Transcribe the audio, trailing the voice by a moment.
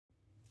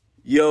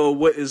Yo,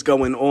 what is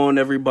going on,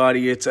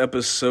 everybody? It's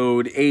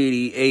episode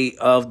 88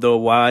 of The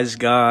Wise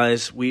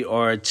Guys. We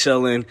are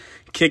chilling,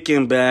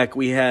 kicking back.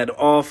 We had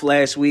off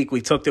last week.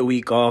 We took the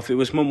week off. It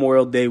was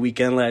Memorial Day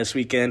weekend last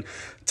weekend.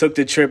 Took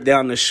the trip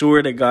down the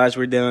shore. The guys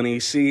were down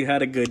AC.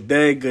 Had a good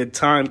day, good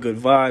time, good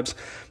vibes.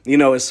 You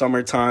know, it's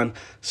summertime,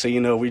 so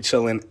you know we're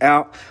chilling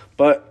out.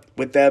 But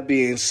with that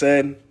being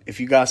said, if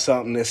you got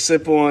something to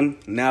sip on,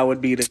 now would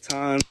be the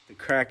time to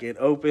crack it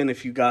open.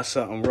 If you got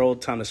something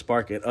rolled, time to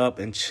spark it up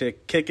and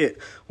kick it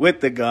with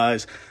the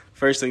guys.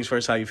 First things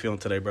first, how you feeling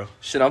today, bro?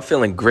 Shit, I'm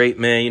feeling great,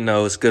 man. You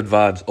know, it's good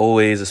vibes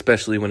always,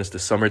 especially when it's the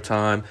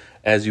summertime.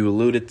 As you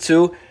alluded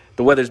to,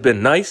 the weather's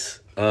been nice.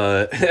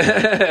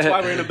 That's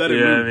why we're in a better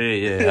mood. What I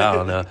mean? Yeah, I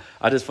don't know.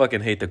 I just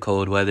fucking hate the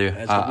cold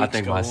weather. I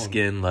think my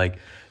skin,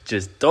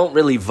 just don't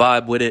really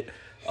vibe with it.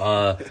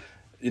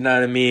 You know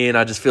what I mean?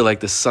 I just feel like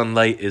the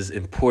sunlight is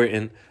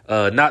important.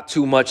 Not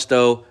too much,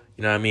 though.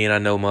 You know what I mean? I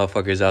know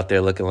motherfuckers out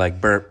there looking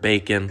like burnt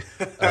bacon.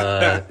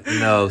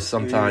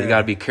 Sometimes you got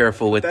to be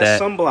careful with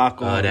that.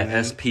 Sunblock on, that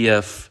man.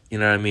 SPF, you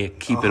know what I mean?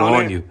 Keep it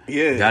on you.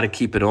 Yeah. You got to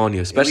keep it on you.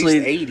 Especially,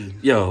 at least 80.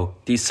 Yo,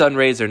 these sun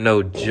rays are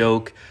no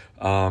joke.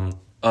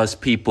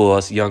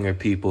 Us younger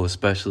people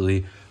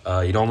especially,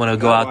 you don't want to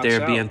go out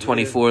there being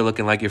 24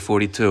 looking like you're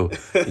 42.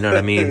 You know what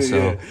I mean?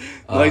 So,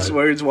 nice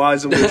words,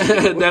 wise words.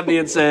 That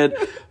being said,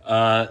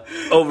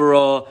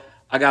 overall,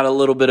 I got a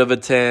little bit of a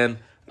tan.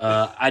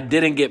 I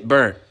didn't get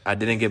burnt.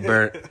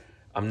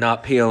 I'm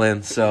not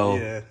peeling,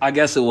 so I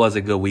guess it was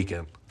a good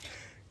weekend.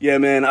 Yeah,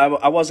 man,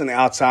 I wasn't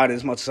outside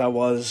as much as I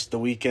was the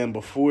weekend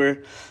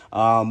before,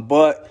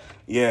 but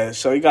yeah,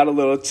 so you got a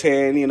little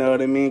tan, you know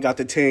what I mean? Got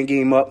the tan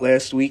game up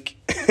last week.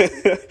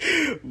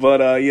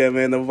 But yeah,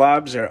 man, the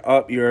vibes are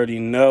up, you already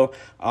know.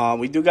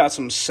 We do got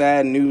some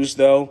sad news,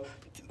 though.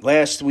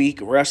 Last week,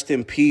 rest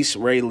in peace,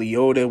 Ray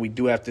Liotta. We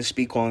do have to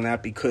speak on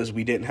that because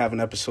we didn't have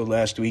an episode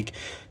last week.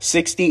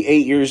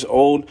 68 years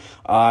old.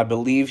 I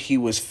believe he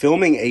was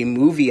filming a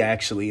movie,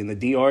 actually, in the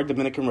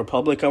Dominican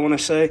Republic, I want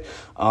to say.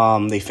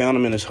 They found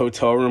him in his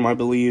hotel room, I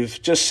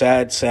believe. Just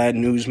sad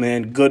news,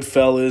 man.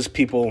 Goodfellas,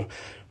 people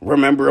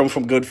remember him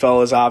from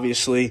Goodfellas,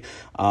 obviously.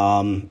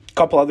 A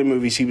couple other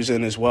movies he was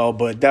in as well,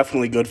 but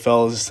definitely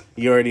Goodfellas.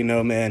 You already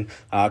know, man.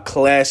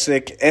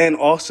 Classic. And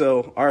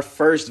also, our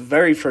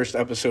very first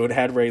episode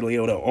had Ray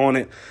Liotta on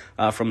it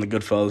from the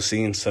Goodfellas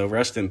scene. So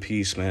rest in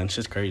peace, man. It's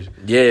just crazy.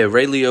 Yeah,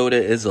 Ray Liotta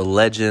is a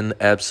legend,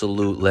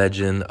 absolute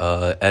legend.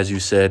 As you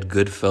said,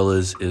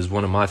 Goodfellas is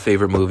one of my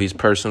favorite movies,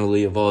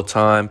 personally, of all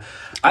time.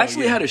 I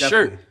actually had a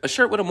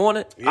shirt with him on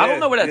it. I don't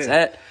know where that's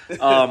at.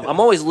 I'm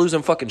always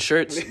losing fucking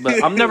shirts,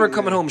 but I'm never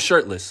coming home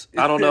shirtless.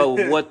 I don't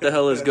know what the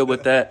hell is good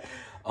with that.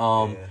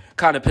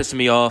 Kind of pissing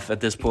me off at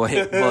this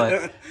point,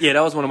 but yeah,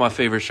 that was one of my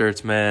favorite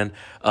shirts, man.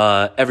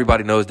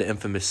 Everybody knows the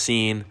infamous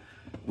scene.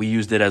 We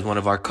used it as one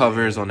of our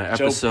covers on the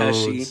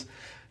episodes.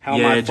 How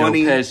am I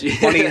funny?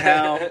 Funny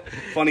how?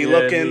 Funny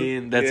looking. I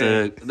mean, that's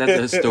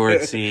a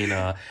historic scene.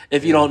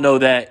 If you don't know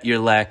that, you're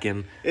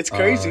lacking. It's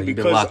crazy because you've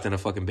been locked in a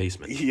fucking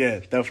basement. Yeah,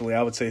 definitely.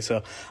 I would say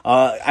so.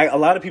 A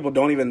lot of people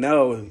don't even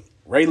know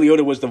Ray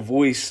Liotta was the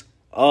voice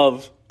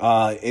of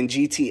in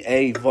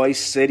GTA Vice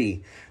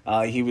City.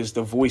 He was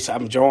the voice.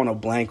 I'm drawing a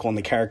blank on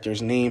the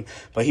character's name,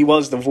 but he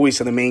was the voice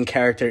of the main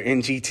character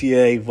in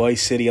GTA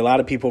Vice City. A lot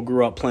of people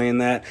grew up playing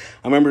that.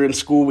 I remember in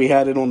school we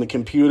had it on the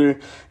computer,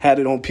 had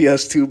it on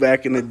PS2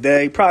 back in the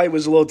day. Probably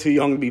was a little too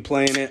young to be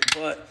playing it,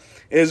 but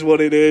it is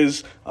what it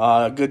is.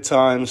 Good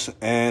times.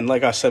 And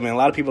like I said, man, a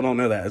lot of people don't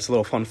know that. It's a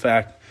little fun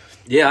fact.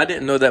 Yeah, I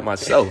didn't know that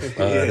myself.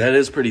 That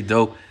is pretty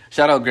dope.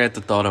 Shout out Grand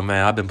Theft Auto,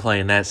 man. I've been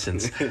playing that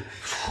since it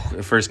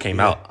first came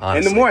out, honestly.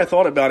 And the more I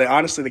thought about it,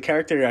 honestly, the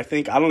character, I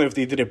don't know if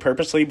they did it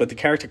purposely, but the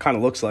character kind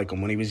of looks like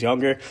him when he was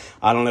younger.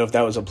 I don't know if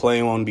that was a play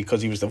on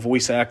because he was the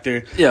voice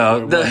actor.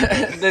 Yeah,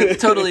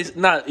 totally,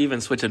 not even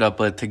switch it up,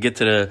 but to get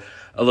to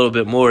a little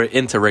bit more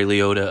into Ray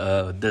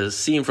Liotta, the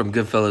scene from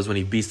Goodfellas when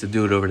he beats the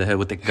dude over the head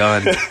with the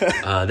gun,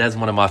 that's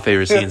one of my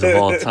favorite scenes of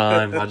all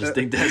time. I just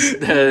think that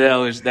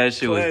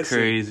shit was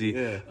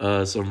crazy.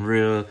 Yeah.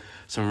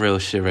 Some real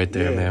shit right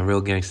there, man.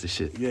 Real gangster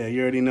shit. Yeah,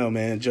 you already know,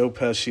 man. Joe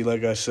Pesci,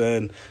 like I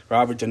said,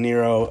 Robert De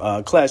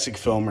Niro, classic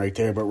film right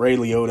there. But Ray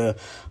Liotta,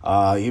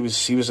 he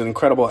was an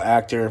incredible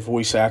actor,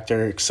 voice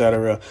actor,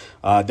 etc.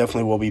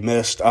 Definitely will be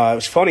missed. It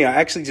was funny. I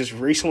actually just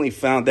recently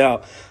found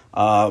out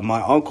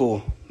my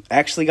uncle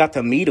actually got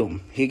to meet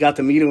him. He got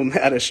to meet him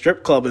at a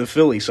strip club in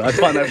Philly, so I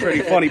found that pretty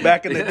funny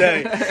back in the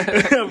day.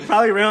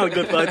 Probably around a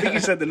good, I think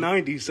he said the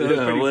 90s, so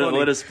it's pretty funny.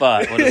 What a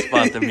spot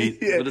to meet.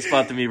 What a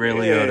spot to meet Ray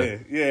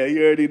Liotta. Yeah,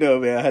 you already know,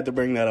 man. I had to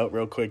bring that up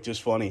real quick,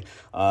 just funny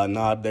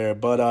nod there.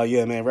 But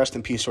yeah, man, rest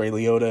in peace, Ray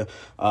Liotta.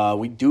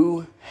 We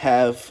do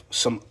have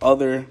some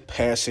other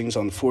passings,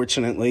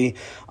 unfortunately.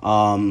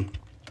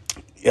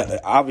 Yeah,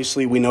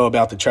 obviously we know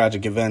about the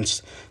tragic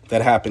events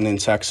that happened in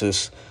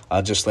Texas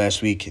just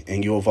last week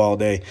in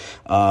Uvalde.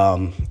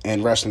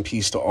 And rest in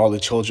peace to all the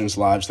children's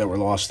lives that were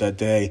lost that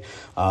day.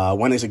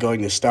 When is it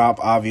going to stop?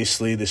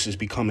 Obviously, this is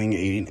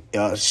becoming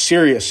a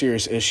serious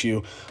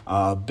issue,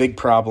 big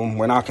problem.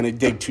 We're not going to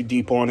dig too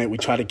deep on it. We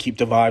try to keep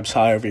the vibes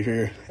high over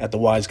here at the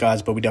Wise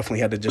Guys, but we definitely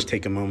had to just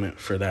take a moment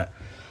for that.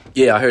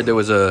 Yeah, I heard there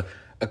was a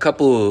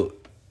couple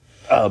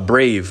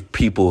brave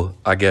people,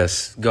 I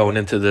guess, going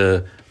into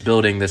the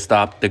building that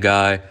stopped the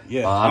guy.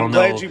 Yeah, I'm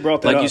glad you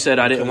brought that up. Like you said,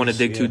 I didn't want to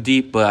dig too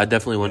deep, but I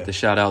definitely wanted to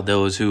shout out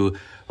those who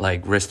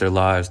like risked their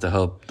lives to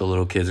help the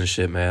little kids and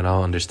shit, man. I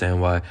don't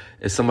understand why.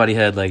 If somebody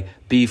had like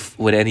beef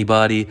with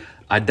anybody,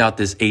 I doubt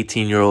this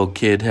 18-year-old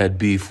kid had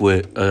beef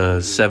with a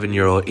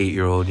 7-year-old,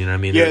 8-year-old. You know what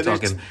I mean? Yeah, they're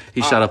talking.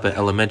 He shot up at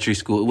elementary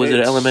school. Was it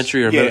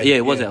elementary or middle? Yeah,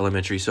 it was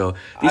elementary. So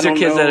these are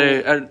kids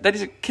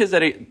these are kids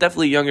that are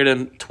definitely younger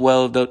than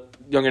 12,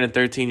 younger than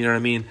 13. You know what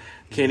I mean?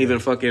 Can't even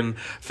fucking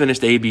finish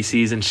the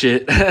ABCs and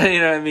shit. You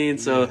know what I mean?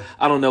 So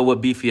I don't know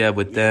what beef he had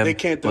with them. They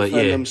can't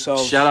defend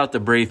themselves. Shout out the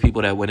brave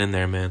people that went in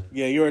there, man.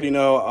 Yeah, you already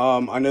know.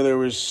 I know there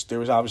was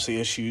obviously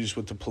issues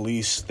with the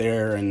police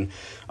there and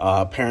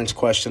parents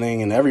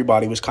questioning, and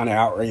everybody was kind of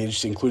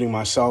outraged, including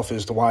myself,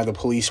 as to why the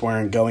police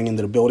weren't going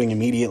into the building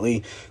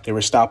immediately. They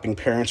were stopping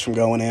parents from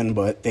going in,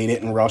 but they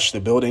didn't rush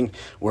the building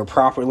or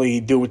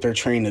properly do what they're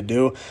trained to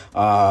do.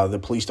 The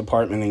police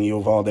department in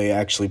Uvalde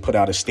actually put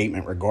out a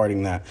statement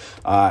regarding that.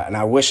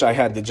 And I wish I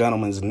had the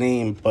gentleman's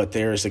name, but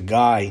there's a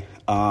guy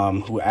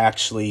who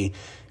actually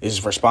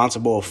is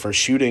responsible for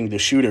shooting the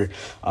shooter.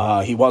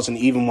 He wasn't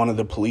even one of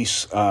the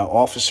police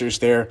officers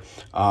there.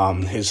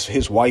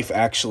 His wife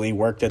actually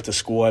worked at the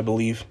school, I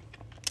believe,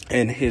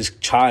 and his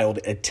child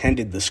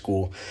attended the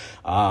school.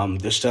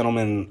 This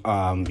gentleman,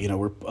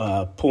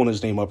 we're pulling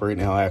his name up right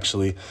now,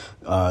 actually,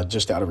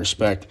 just out of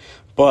respect.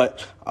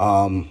 But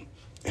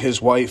his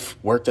wife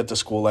worked at the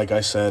school, like I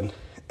said,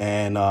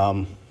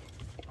 and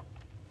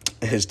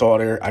his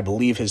daughter, I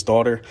believe his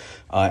daughter,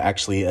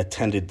 actually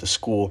attended the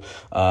school.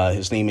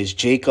 His name is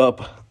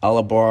Jacob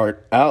Alvarado.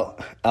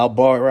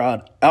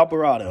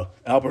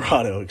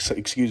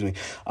 Excuse me.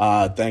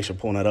 Thanks for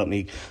pulling that up,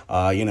 Nick.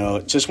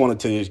 Just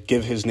wanted to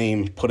give his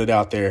name, put it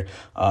out there.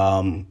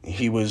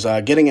 He was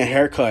getting a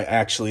haircut,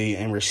 actually,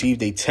 and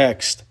received a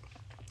text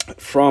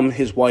from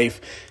his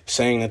wife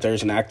saying that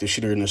there's an active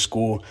shooter in the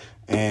school.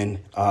 And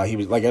he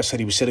was, like I said,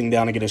 he was sitting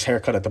down to get his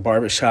haircut at the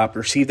barber shop,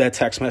 received that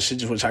text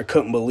message, which I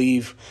couldn't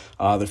believe,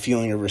 the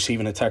feeling of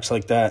receiving a text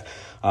like that,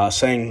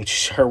 saying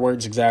her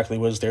words exactly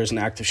was, "There's an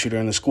active shooter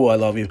in the school. I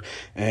love you."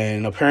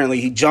 And apparently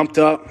he jumped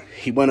up.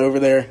 He went over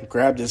there,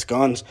 grabbed his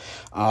guns,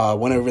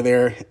 went over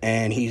there,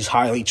 and he's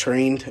highly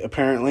trained,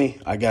 apparently.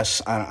 I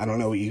guess, I don't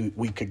know what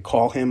we could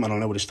call him. I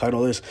don't know what his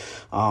title is,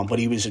 but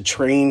he was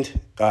trained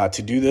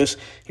to do this.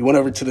 He went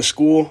over to the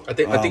school. I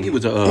think he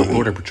was a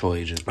border patrol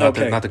agent. Not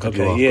to cut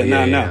you off.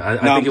 Yeah, I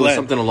think it was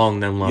something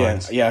along them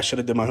lines. Yeah, I should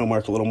have did my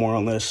homework a little more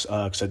on this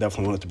because I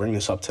definitely wanted to bring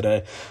this up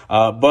today.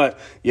 But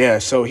yeah,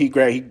 so he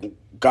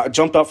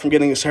jumped up from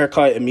getting his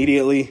haircut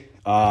immediately.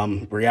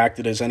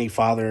 Reacted as any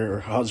father or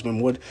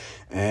husband would,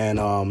 and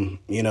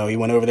he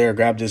went over there,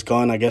 grabbed his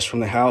gun, I guess, from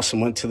the house,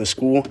 and went to the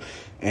school.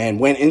 And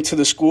went into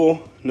the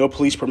school, no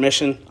police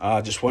permission,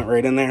 just went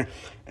right in there.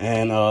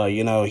 And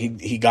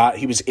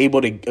he was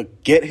able to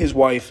get his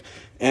wife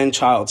and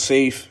child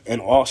safe, and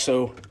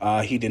also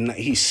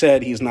he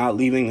said he's not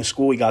leaving the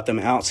school. He got them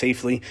out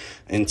safely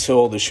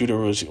until the shooter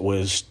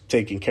was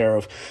taken care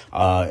of,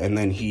 and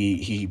then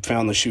he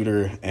found the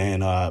shooter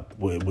and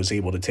was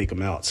able to take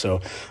him out. So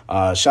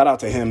shout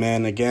out to him,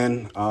 man.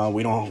 Again, all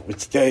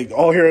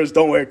heroes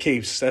don't wear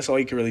capes. That's all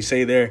you can really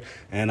say there.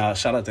 And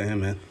shout out to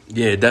him, man.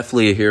 Yeah,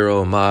 definitely a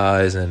hero in my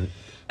eyes, and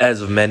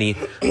as of many,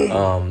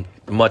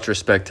 much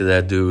respect to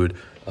that dude.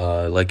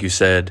 Like you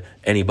said,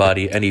 any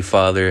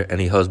father,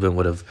 any husband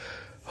would have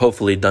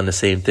hopefully done the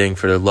same thing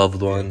for their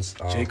loved ones.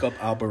 Jacob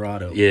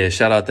Alvarado. Yeah,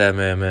 shout out that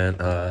man.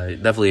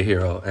 Definitely a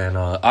hero. And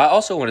I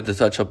also wanted to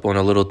touch up on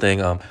a little thing.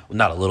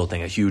 Not a little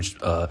thing, a huge.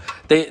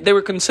 They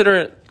were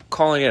considering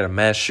calling it a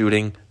mass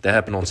shooting that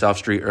happened on South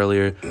Street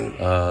earlier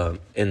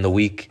in the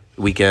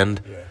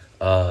weekend.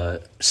 Yeah.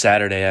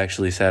 Saturday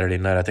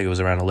night. I think it was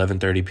around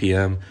 11:30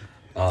 p.m.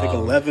 I think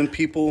 11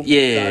 people.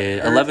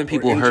 Yeah, 11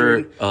 people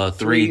hurt,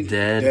 3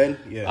 dead.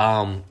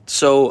 Yeah.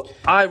 So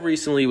I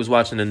recently was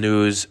watching the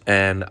news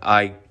and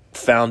I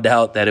found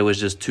out that it was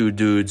just 2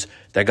 dudes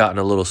that got in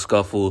a little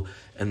scuffle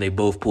and they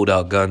both pulled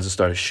out guns and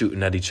started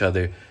shooting at each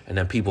other, and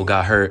then people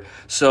got hurt.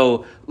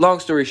 So long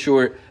story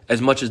short,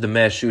 as much as the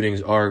mass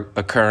shootings are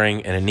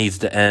occurring and it needs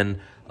to end,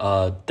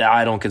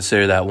 I don't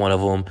consider that one of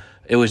them.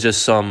 It was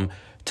just some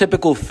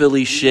typical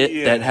Philly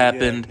shit that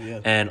happened,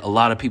 and a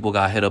lot of people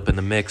got hit up in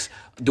the mix.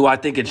 Do I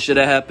think it should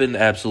have happened?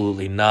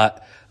 Absolutely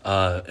not.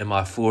 Am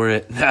I for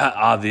it?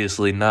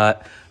 Obviously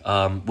not.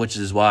 Which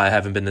is why I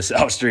haven't been to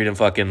South Street in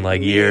fucking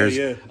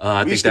years.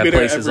 I think that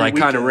place is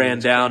kind of ran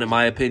down, in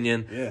my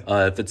opinion.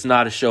 If it's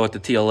not a show at the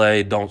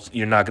TLA,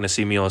 you're not going to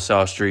see me on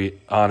South Street,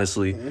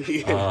 honestly.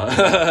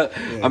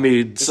 I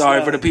mean,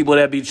 sorry for the people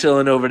that be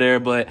chilling over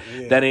there, but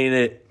that ain't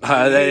it.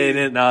 That ain't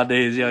it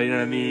nowadays, yo. You know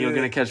what I mean? You're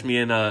going to catch me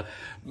in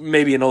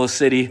maybe an old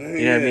city. You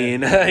know what I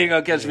mean? You're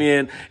gonna catch me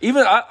in.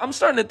 Even I'm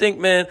starting to think,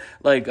 man,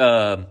 like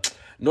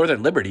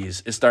Northern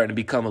Liberties is starting to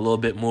become a little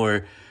bit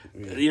more.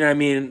 You know what I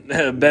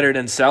mean? Better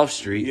than South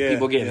Street.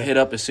 People getting hit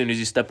up as soon as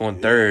you step on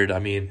Third. I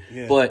mean,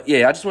 but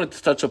I just wanted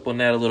to touch up on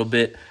that a little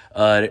bit.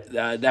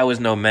 That was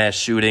no mass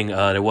shooting.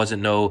 There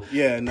wasn't no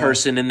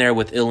person in there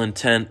with ill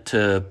intent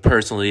to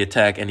personally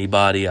attack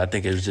anybody. I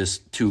think it was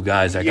just two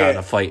guys that got in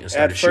a fight and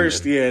started shooting. At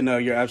first,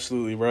 you're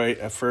absolutely right.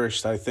 At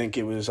first, I think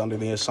it was under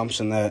the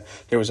assumption that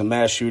there was a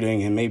mass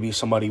shooting and maybe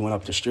somebody went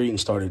up the street and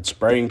started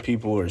spraying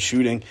people or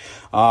shooting.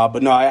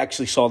 But no, I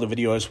actually saw the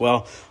video as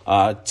well.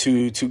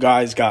 Two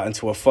guys got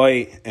into a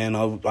fight, and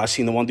I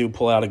seen the one dude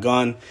pull out a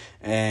gun.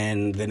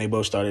 And then they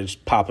both started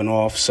popping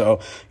off. So,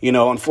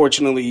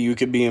 unfortunately, you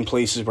could be in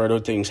places where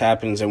those things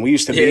happen. And we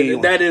used to be...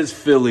 that is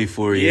Philly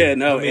for you. Yeah,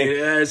 no. I mean,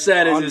 as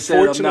sad as it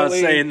said, I'm not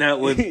saying that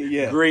with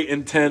great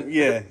intent.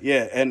 Yeah.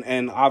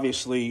 And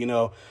obviously,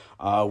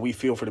 we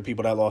feel for the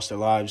people that lost their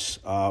lives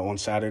on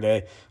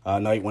Saturday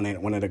night when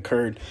it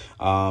occurred,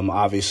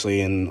 obviously,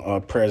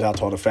 and prayers out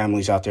to all the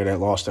families out there that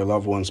lost their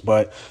loved ones.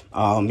 But,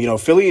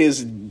 Philly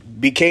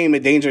became a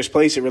dangerous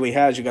place. It really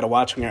has. You got to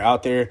watch when you're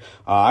out there.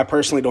 I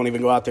personally don't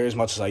even go out there as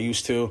much as I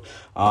used to.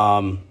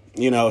 So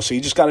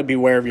you just got to be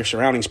aware of your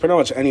surroundings pretty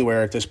much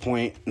anywhere at this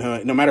point,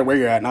 no matter where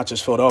you're at, not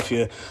just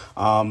Philadelphia.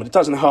 But it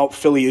doesn't help.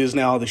 Philly is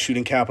now the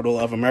shooting capital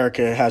of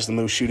America. It has the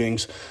most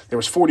shootings. There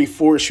was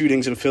 44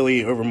 shootings in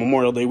Philly over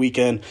Memorial Day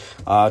weekend.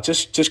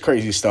 Just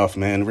crazy stuff,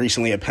 man.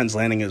 Recently at Penn's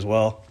Landing as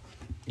well.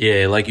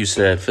 Yeah, like you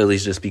said,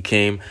 Philly's just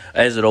became,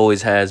 as it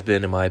always has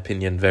been, in my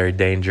opinion, very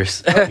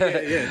dangerous.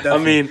 I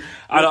mean,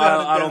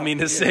 I don't mean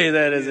to say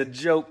that as a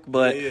joke,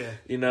 but,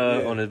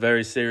 on a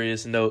very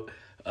serious note,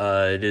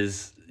 it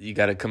is... You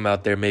got to come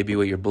out there maybe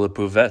with your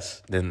bulletproof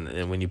vest.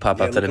 And when you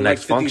pop out to the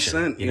next function,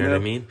 Cent, you know what I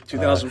mean?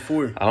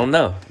 2004. I don't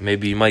know.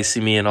 Maybe you might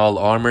see me in all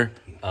armor,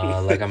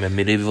 like I'm in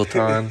medieval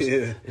times.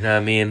 You know what I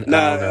mean?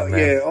 Nah, I don't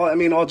know,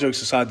 man. All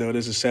jokes aside, though, it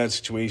is a sad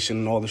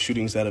situation. All the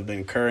shootings that have been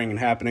occurring and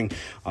happening.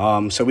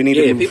 So we need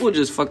to move. People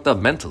just fucked up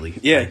mentally.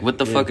 Yeah. Like, what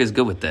the fuck is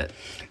good with that?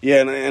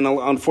 Yeah, and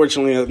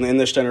unfortunately, in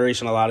this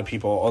generation, a lot of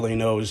people, all they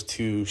know is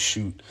to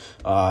shoot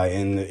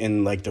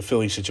in like the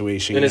Philly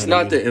situation. And it's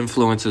not the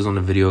influences on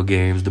the video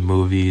games, the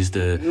movies,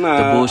 the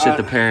bullshit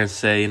the parents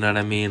say, you know what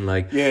I mean?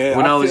 Like,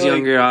 when I was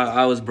younger,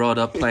 I was brought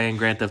up playing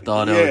Grand Theft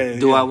Auto.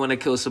 Do I want to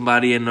kill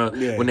somebody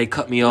when they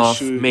cut me off?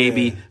 Shoot,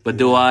 maybe. But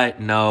do I?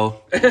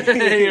 No. You know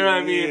what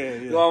I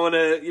mean? Do I want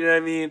to, you know what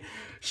I mean?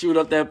 Shoot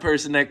up that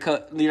person that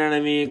cut, you know what I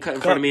mean? Cut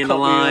in front of me in the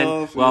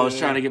line while I was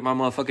trying to get my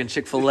motherfucking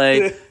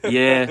Chick-fil-A.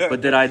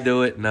 But did I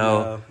do it?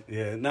 No.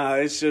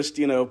 It's just,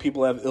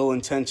 people have ill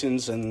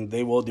intentions and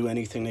they will do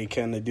anything they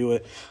can to do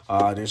it.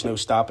 There's no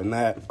stopping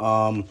that.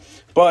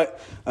 But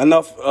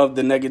enough of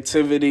the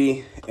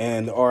negativity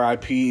and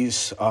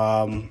RIPs.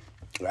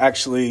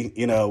 Actually,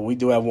 we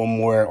do have one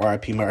more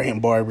RIP Marion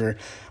Barber.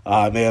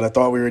 Man, I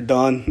thought we were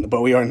done, but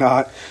we are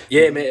not.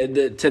 Yeah,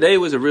 man, today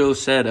was a real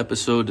sad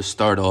episode to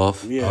start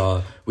off.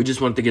 We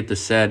just wanted to get the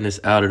sadness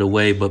out of the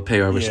way, but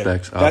pay our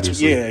respects,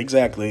 obviously.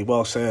 Exactly.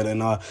 Well said.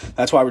 And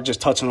that's why we're just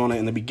touching on it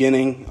in the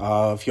beginning.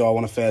 If y'all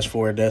want to fast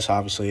forward this,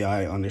 obviously,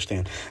 I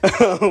understand.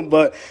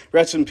 But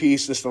rest in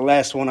peace. This is the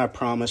last one, I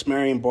promise.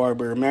 Marion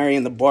Barber,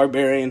 Marion the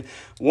Barbarian,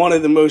 one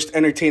of the most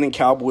entertaining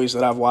Cowboys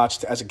that I've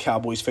watched as a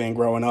Cowboys fan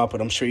growing up, but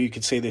I'm sure you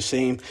could say the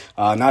same.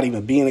 Not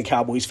even being a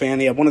Cowboys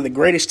fan. He had one of the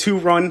greatest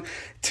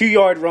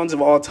two-yard runs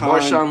of all time.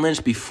 Marshawn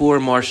Lynch before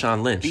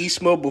Marshawn Lynch.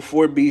 Beast mode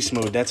before beast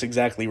mode. That's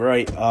exactly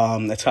right.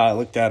 That's how I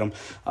looked at him.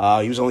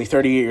 He was only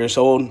 38 years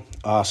old.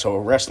 So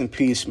rest in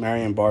peace,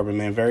 Marion Barber,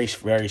 man. Very,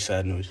 very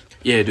sad news.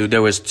 Yeah, dude.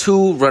 There was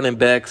two running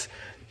backs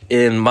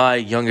in my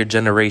younger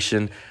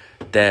generation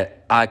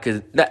that I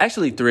could...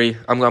 Actually, three.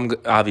 I'm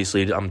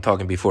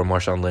talking before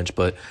Marshawn Lynch,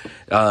 but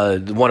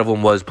one of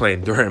them was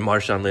playing during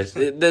Marshawn Lynch.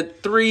 The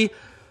three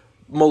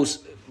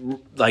most...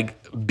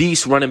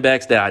 beast running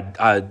backs that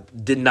I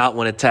did not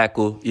want to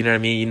tackle. You know what I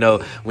mean?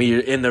 When you're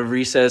in the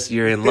recess,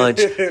 you're in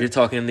lunch, you're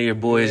talking to your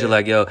boys, you're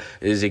like, yo,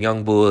 is a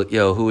young bull,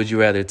 yo, who would you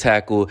rather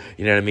tackle?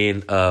 You know what I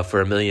mean?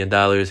 For $1 million,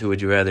 who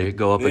would you rather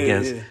go up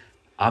against?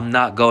 I'm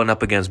not going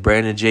up against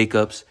Brandon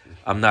Jacobs.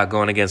 I'm not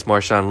going against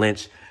Marshawn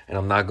Lynch. And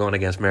I'm not going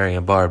against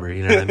Marion Barber.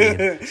 You know what I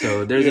mean?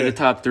 So there's in the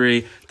top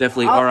three.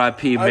 Definitely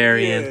R.I.P.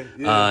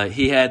 Marion.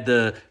 He had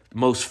the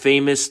most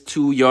famous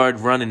 2-yard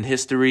run in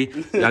history.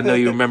 I know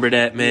you remember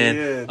that,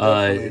 man.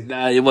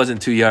 It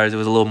wasn't 2 yards. It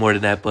was a little more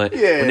than that. But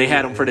when they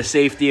had him for the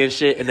safety and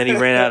shit, and then he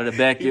ran out of the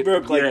back. He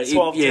broke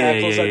 12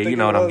 tackles, I think you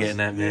know what I'm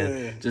getting at,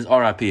 man. Just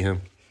R.I.P.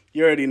 him.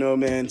 You already know,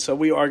 man. So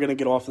we are going to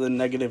get off of the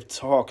negative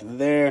talk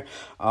there.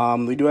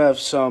 We do have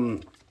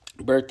some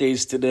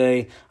birthdays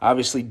today.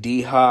 Obviously,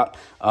 D-Hop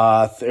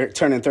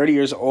turning 30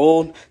 years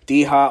old.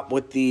 D-Hop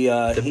with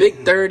the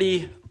big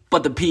 30.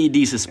 But the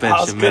PED suspension,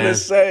 I was going to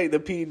say, the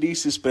PED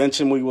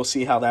suspension, we will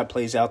see how that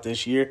plays out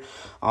this year.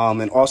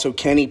 And also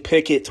Kenny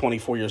Pickett,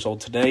 24 years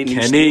old today.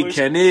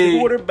 Kenny.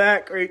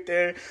 Quarterback right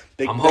there.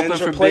 I'm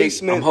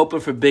hoping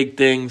for big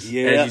things.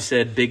 Yeah. As you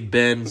said, Big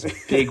Ben's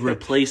big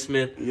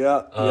replacement.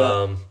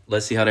 Yeah.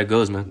 Let's see how that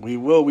goes, man. We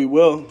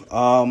will.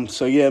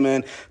 So, yeah,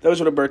 man, those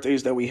were the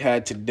birthdays that we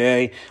had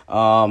today.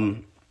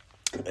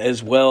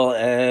 As well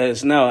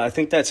as, no, I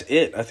think that's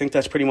it. I think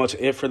that's pretty much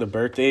it for the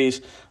birthdays.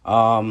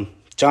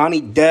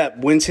 Johnny Depp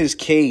wins his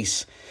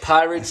case.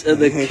 Pirates of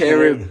the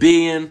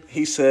Caribbean.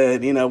 He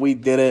said, we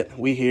did it.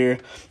 We here.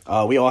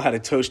 We all had a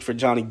toast for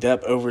Johnny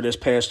Depp over this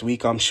past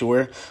week, I'm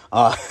sure.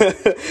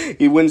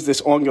 He wins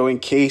this ongoing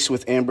case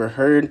with Amber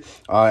Heard.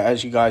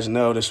 As you guys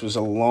know, this was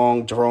a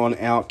long,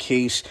 drawn-out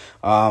case.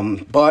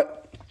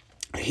 But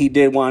he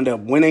did wind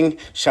up winning.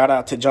 Shout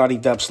out to Johnny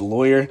Depp's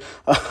lawyer.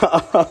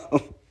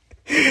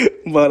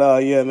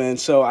 But, yeah, man,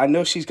 so I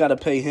know she's got to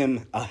pay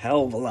him a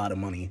hell of a lot of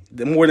money,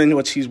 more than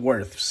what she's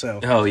worth,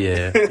 so. Oh,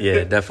 yeah,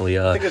 definitely.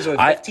 I think it was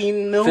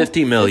 15 mil?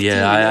 15 mil,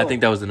 yeah, I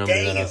think that was the number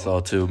that I saw,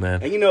 too,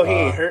 man. And he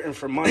ain't hurting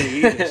for money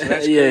either, so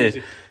that's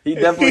crazy. He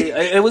definitely,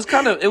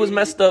 it was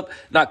messed up,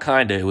 not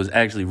kinda, it was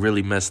actually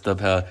really messed up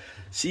how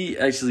she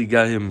actually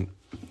got him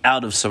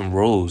out of some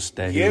roles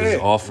that he was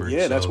offered.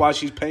 Yeah, so. That's why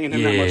she's paying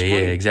him that much money. Yeah,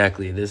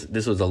 exactly.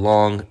 This was a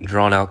long,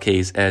 drawn-out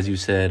case, as you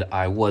said.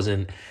 I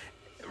wasn't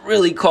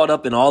really caught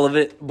up in all of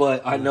it,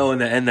 but I know in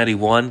the end that he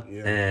won,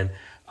 and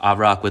I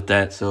rock with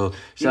that. So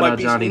shout out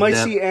Johnny Depp. You might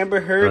see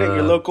Amber Heard at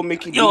your local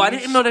Mickey D's. I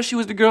didn't know that she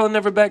was the girl and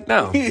never back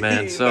down,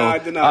 man. So no, I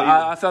did not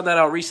I found that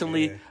out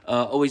recently. Yeah.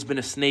 Always been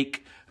a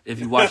snake. If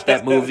you watch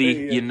that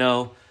movie, you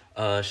know.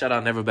 Shout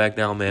out Never Back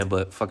Down, man.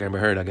 But fuck Amber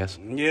Heard, I guess.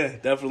 Yeah,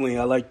 definitely.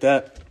 I like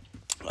that.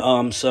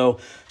 So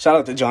shout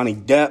out to Johnny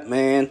Depp,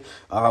 man.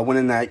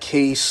 Winning that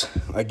case.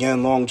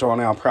 Again, long drawn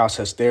out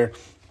process there.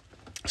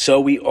 So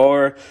we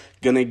are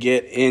going to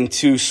get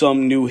into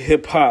some new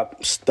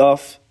hip-hop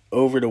stuff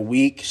over the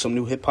week. Some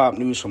new hip-hop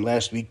news from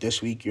last week,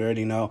 this week, you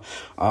already know.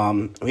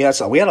 We had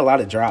a lot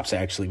of drops,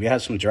 actually. We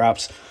had some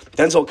drops.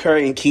 Denzel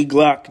Curry and Key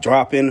Glock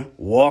dropping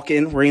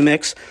Walkin'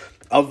 remix.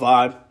 A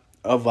vibe,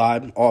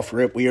 off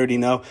rip, we already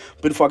know.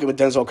 Been fucking with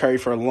Denzel Curry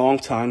for a long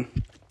time.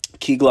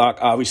 Key Glock,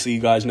 obviously, you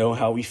guys know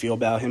how we feel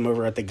about him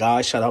over at The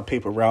Guy. Shout out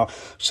Paper Route.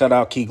 Shout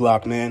out Key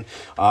Glock, man.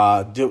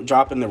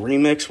 Dropping the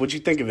remix. What'd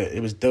you think of it? It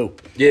was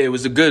dope. Yeah, it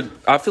was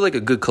I feel like a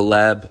good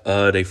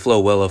collab. They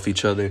flow well off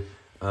each other.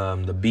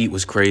 The beat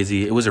was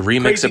crazy. It was a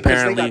remix,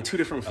 apparently. They got two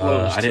different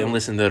flows. I didn't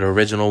listen to the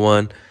original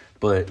one.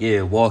 But, yeah,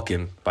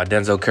 Walkin' by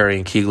Denzel Curry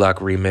and Key Glock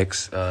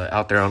remix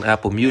out there on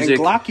Apple Music.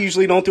 And Glock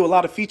usually don't do a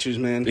lot of features,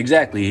 man.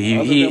 Exactly.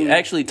 He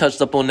actually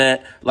touched up on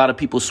that. A lot of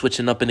people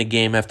switching up in the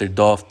game after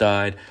Dolph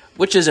died,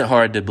 which isn't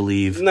hard to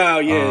believe. No,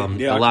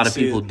 a lot of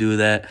people do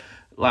that.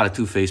 A lot of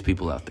two-faced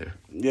people out there.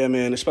 Yeah,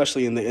 man,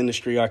 especially in the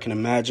industry, I can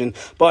imagine.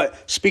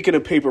 But speaking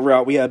of Paper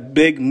Route, we had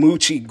Big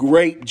Moochie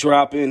Grape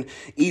dropping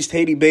East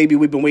Haiti Baby.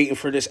 We've been waiting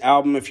for this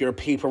album. If you're a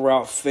Paper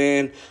Route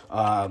fan,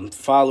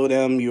 follow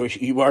them.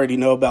 You already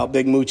know about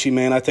Big Moochie,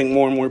 man. I think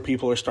more and more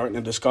people are starting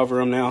to discover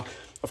him now.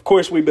 Of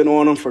course, we've been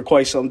on them for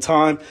quite some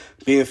time,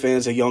 being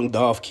fans of Young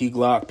Dolph, Key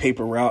Glock,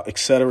 Paper Route,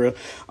 etc.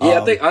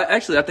 Yeah, I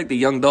think the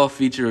Young Dolph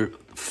feature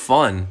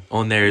Fun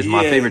on there is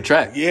my favorite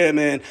track. Yeah,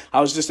 man. I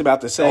was just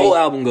about to say. The whole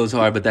album goes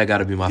hard, but that got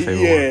to be my favorite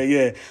one.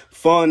 Yeah.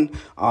 Fun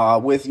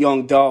with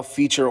Young Dolph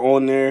feature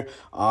on there.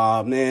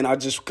 Man, I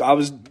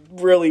was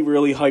really,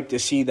 really hyped to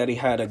see that he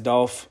had a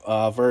Dolph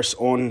verse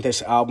on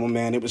this album,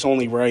 man. It was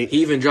only right.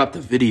 He even dropped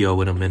a video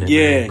with him in it,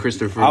 man.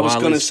 Christopher Wallace. I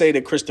was going to say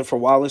the Christopher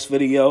Wallace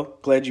video.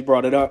 Glad you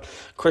brought it up.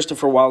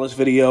 Christopher Wallace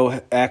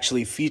video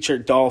actually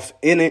featured Dolph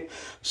in it.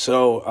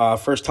 So,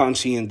 first time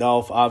seeing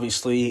Dolph,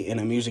 obviously, in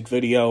a music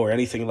video or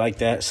anything like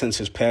that since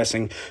his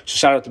passing. So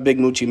shout out to Big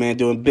Moochie, man,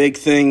 doing big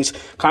things.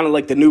 Kind of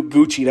like the new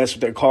Gucci, that's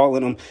what they're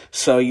calling him.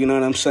 So, you know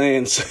what I'm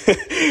saying?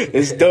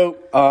 It's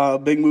dope.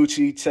 Big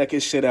Moochie, check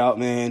his shit out,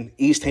 man.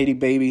 East Haiti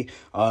Baby.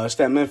 It's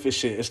that Memphis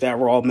shit. It's that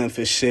raw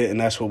Memphis shit, and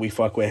that's what we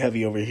fuck with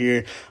heavy over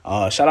here.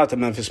 Shout out to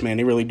Memphis, man.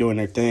 They really doing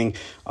their thing.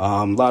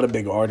 A lot of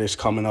big artists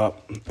coming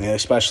up,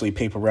 especially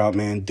Paper Route,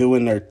 man,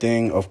 doing their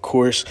thing, of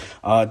course.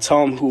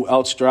 Tell them who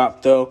else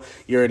dropped, though.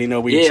 You already know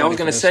where I was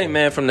going to say,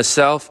 man, from the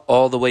South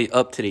all the way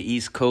up to the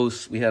East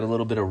Coast, we had a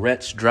little bit of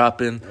Rets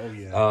dropping. Oh,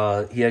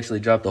 yeah. He actually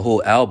dropped the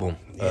whole album,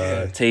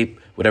 tape,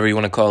 whatever you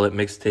want to call it,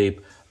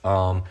 mixtape.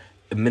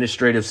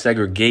 Administrative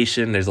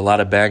Segregation. There's a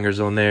lot of bangers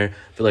on there.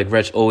 I feel like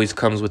Wretch always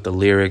comes with the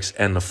lyrics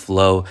and the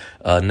flow,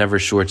 never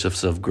shorts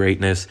of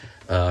greatness.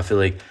 I feel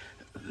like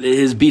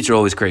his beats are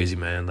always crazy,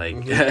 man. Like,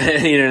 you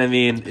know what I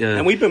mean?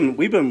 And we've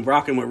been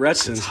rocking with Wretch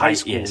since high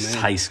school, man.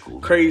 High school.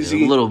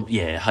 Crazy.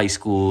 High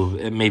school,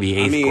 maybe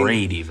eighth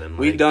grade even.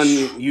 We've done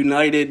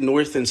United,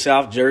 North and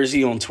South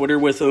Jersey on Twitter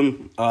with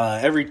him.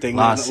 Everything.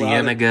 La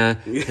Cienega,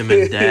 him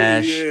and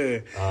Dash.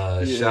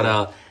 Shout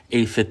out.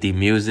 850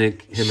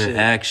 Music, him in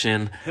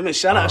Action. Him and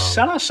shout out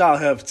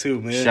Shot Hef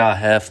too, man. Shot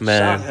Hef,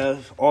 man. Shot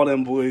Hef, all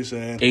them boys,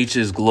 man. H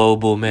is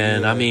global,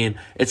 man. Yeah. I mean,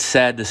 it's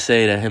sad to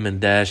say that him and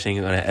Dash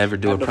ain't gonna ever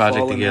do a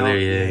project together. Out,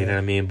 yeah, you know what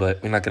I mean?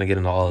 But we're not gonna get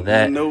into all of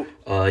that. Nope.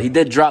 He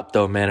did drop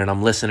though, man, and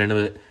I'm listening to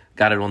it.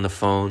 Got it on the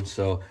phone.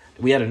 So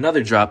we had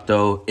another drop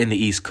though in the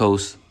East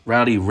Coast.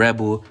 Rowdy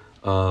Rebel,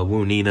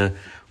 Woo Nina.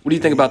 What do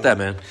you think about that,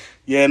 man?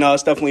 Yeah, no,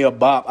 it's definitely a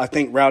bop. I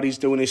think Rowdy's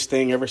doing his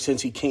thing ever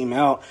since he came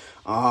out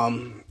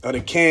of the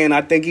can.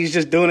 I think he's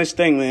just doing his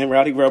thing, man.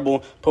 Rowdy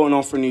Rebel putting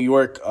on for New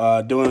York,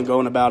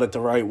 going about it the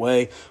right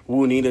way.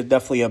 Woo Nina,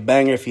 definitely a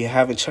banger. If you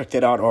haven't checked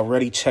it out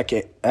already, check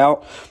it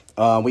out.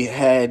 We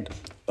had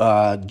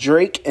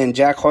Drake and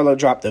Jack Harlow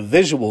dropped the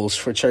visuals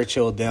for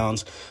Churchill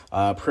Downs.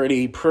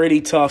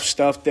 Pretty tough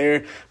stuff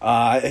there.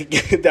 I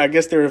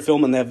guess they were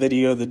filming that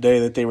video the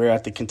day that they were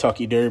at the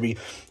Kentucky Derby.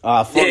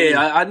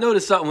 I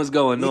noticed something was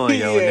going on, when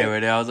they were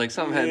there. I was like,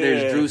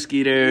 there's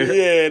Drewski there.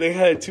 Yeah, they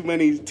had too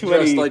many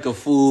like a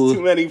fool.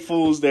 Too many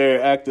fools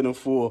there acting a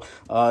fool.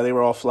 They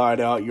were all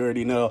flyed out, you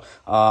already know.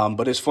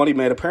 But it's funny,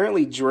 man.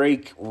 Apparently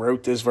Drake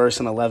wrote this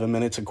verse in 11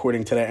 minutes,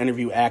 according to that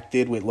interview Ack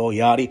did with Lil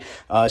Yachty.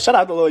 Shout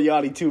out to Lil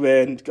Yachty too,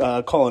 man.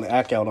 Calling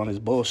Ack out on his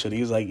bullshit.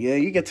 He was like, yeah,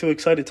 you get too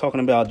excited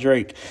talking about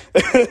Drake.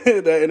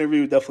 That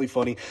interview was definitely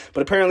funny.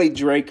 But apparently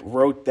Drake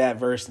wrote that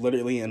verse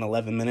literally in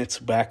 11 minutes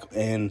back.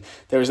 And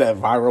there was that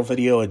viral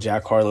video of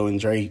Jack Harlow and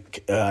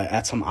Drake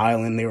at some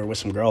island. They were with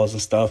some girls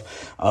and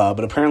stuff.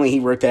 But apparently he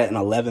wrote that in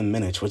 11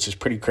 minutes, which is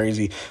pretty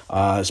crazy.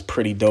 It's a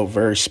pretty dope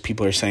verse.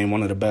 People are saying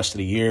one of the best of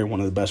the year, one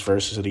of the best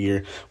verses of the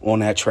year on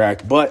that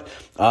track. But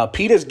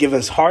Peter's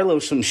giving Harlow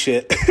some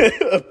shit,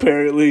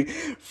 apparently,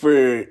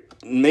 for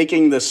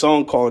making the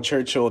song called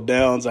Churchill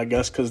Downs, I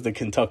guess, because the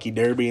Kentucky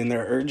Derby, and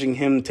they're urging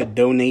him to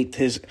donate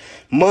his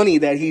money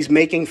that he's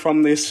making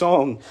from this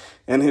song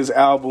and his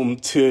album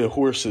to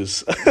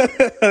horses.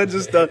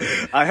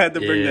 I had to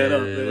bring that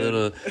up,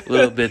 man. A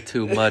little bit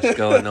too much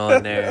going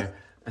on there.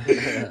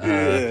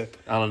 Yeah.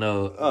 I don't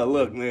know. Oh,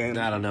 look, man.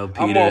 I don't know,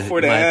 Peter. I'm all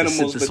for the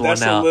animals, but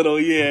that's a little,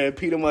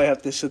 Peter might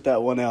have to sit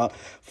that one out.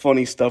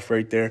 Funny stuff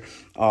right there.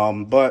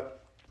 But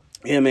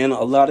yeah, man,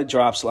 a lot of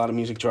drops, a lot of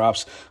music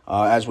drops.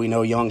 As we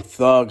know, Young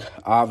Thug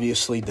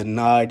obviously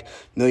denied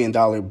 $1 million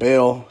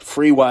bail.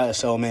 Free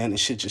YSL, man. This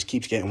shit just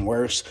keeps getting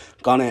worse.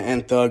 Gunna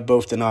and Thug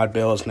both denied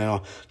bails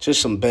now.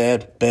 Just some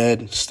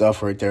bad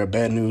stuff right there.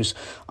 Bad news.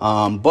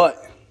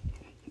 But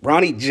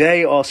Ronnie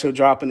J also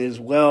dropping as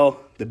well.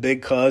 The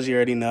big cuz, you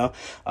already know.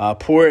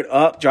 Pour It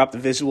Up, dropped the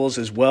visuals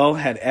as well.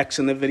 Had X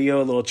in the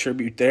video, a little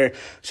tribute there.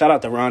 Shout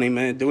out to Ronnie,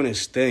 man. Doing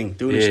his thing.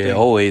 Yeah,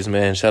 always,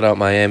 man. Shout out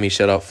Miami.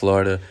 Shout out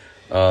Florida.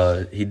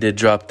 He did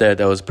drop that.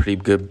 That was a pretty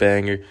good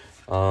banger.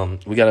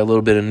 We got a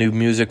little bit of new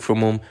music from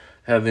him.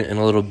 Haven't in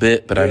a little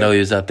bit, but I know he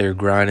was out there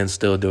grinding,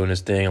 still doing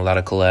his thing. A lot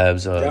of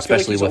collabs,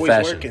 especially with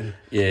fashion. Working.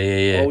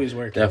 Yeah. Always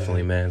working.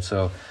 Definitely, man.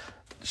 So,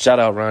 shout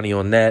out Ronnie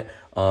on that.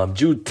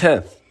 June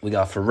 10th, we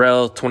got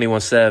Pharrell,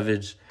 21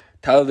 Savage,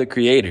 Tyler the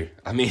Creator.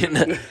 I mean,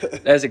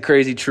 that's a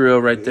crazy trio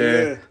right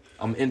there. Yeah.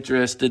 I'm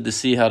interested to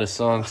see how the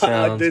song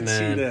sounds. I did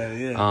man. see that.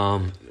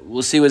 Yeah.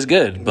 We'll see what's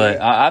good,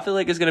 but I feel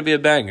like it's gonna be a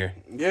banger.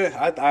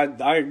 Yeah,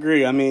 I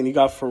agree. I mean, you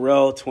got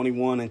Pharrell,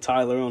 21, and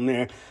Tyler on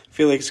there. I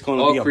feel like it's going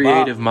to be a bop. All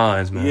creative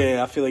minds, man.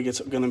 Yeah, I feel like it's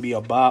going to be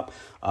a bop.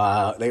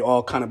 They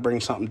all kind of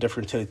bring something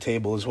different to the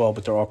table as well,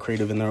 but they're all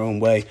creative in their own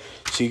way.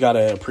 So you got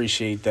to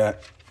appreciate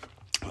that.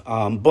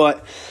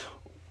 But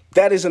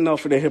that is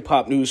enough for the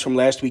hip-hop news from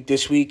last week.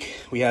 This week,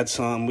 we had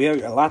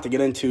a lot to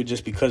get into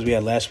just because we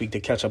had last week to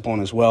catch up on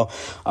as well.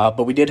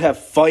 But we did have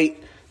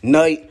Fight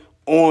Night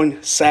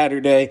on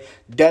Saturday.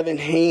 Devin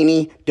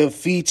Haney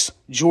defeats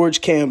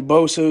George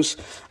Kambosos.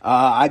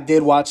 I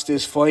did watch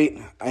this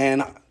fight,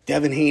 and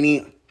Devin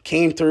Haney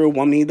came through,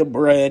 won me the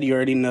bread. You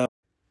already know.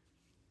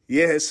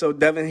 Yeah, so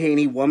Devin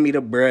Haney won me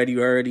the bread.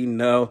 You already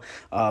know.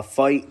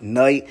 Fight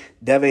night.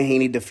 Devin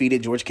Haney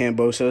defeated George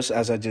Kambosos,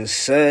 as I just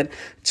said.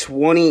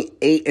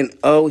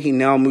 28-0. He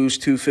now moves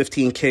to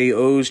 15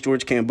 KOs.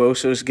 George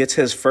Kambosos gets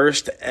his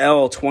first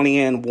L.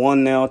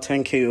 20-1 now.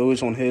 10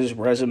 KOs on his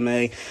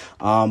resume.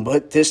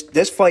 But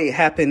this fight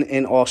happened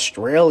in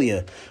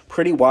Australia.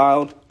 Pretty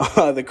wild.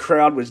 The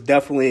crowd was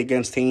definitely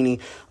against Haney.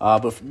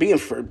 But for being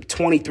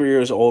 23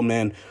 years old,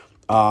 man,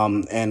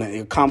 and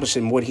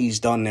accomplishing what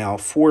he's done now,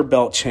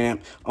 4-belt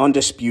champ,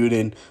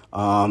 undisputed.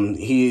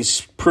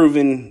 He's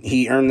proven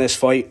he earned this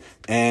fight,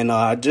 and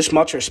just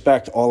much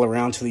respect all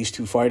around to these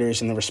two fighters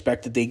and the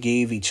respect that they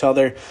gave each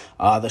other.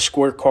 The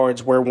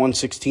scorecards were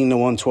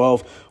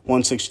 116-112,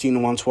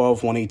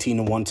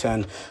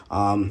 116-112,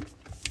 118-110.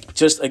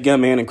 Just,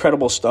 again, man,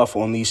 incredible stuff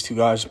on these two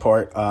guys'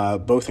 part.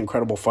 Both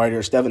incredible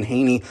fighters. Devin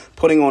Haney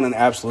putting on an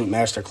absolute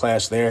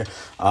masterclass there.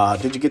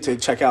 Did you get to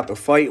check out the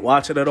fight,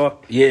 watch it at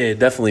all? Yeah,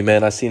 definitely,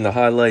 man. I seen the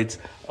highlights.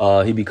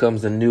 He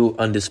becomes the new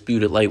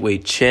undisputed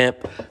lightweight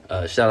champ.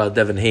 Shout out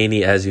Devin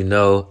Haney. As you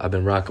know, I've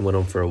been rocking with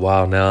him for a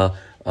while now.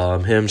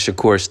 Him,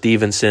 Shakur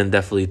Stevenson,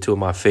 definitely two of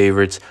my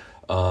favorites.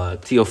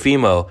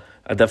 Teofimo,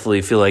 I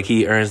definitely feel like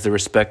he earns the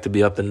respect to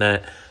be up in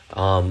that.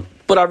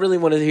 But I really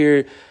want to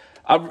hear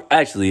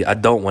I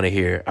don't want to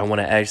hear. I want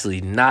to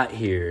actually not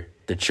hear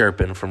the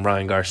chirping from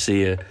Ryan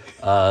Garcia.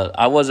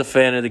 I was a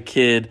fan of the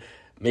kid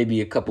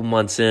maybe a couple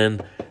months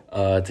in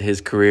to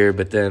his career,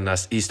 but then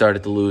he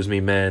started to lose me,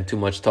 man. Too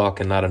much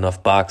talking, not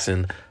enough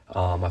boxing.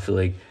 I feel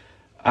like,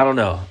 I don't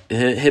know,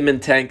 him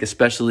and Tank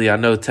especially. I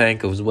know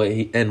Tank was what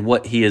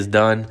he has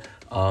done.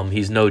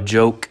 He's no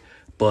joke.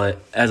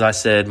 But as I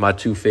said, my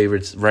two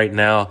favorites right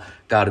now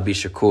got to be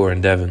Shakur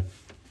and Devin.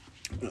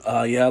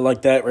 Yeah, I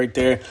like that right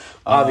there.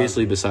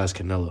 Obviously, besides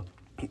Canelo.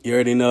 You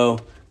already know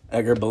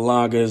Edgar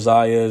Berlanga,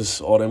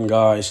 Zayas, all them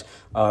guys.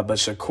 But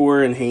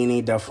Shakur and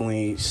Haney,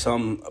 definitely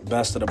some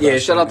best of the best. Yeah,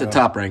 shout out the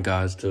top-ranked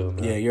guys, too.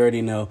 Man. Yeah, you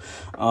already know.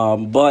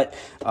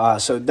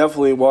 So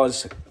definitely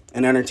was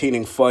an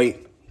entertaining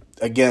fight.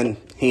 Again,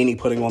 Haney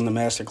putting on the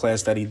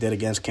masterclass that he did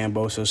against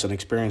Kambosos, an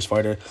experienced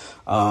fighter.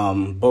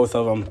 Both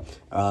of them,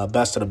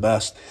 best of the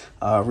best.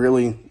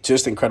 Really,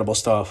 just incredible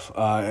stuff.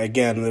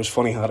 Again, it was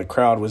funny how the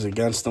crowd was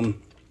against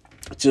them.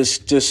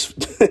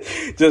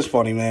 Just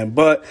funny, man.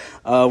 But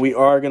we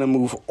are going to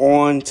move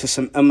on to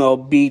some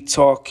MLB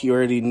talk. You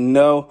already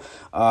know.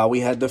 We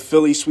had the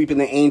Phillies sweeping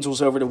the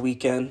Angels over the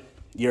weekend.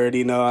 You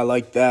already know. I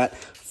like that.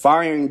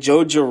 Firing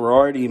Joe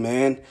Girardi,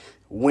 man.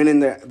 Winning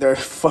their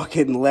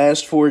fucking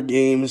last 4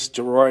 games.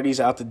 Girardi's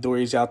out the door.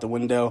 He's out the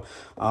window.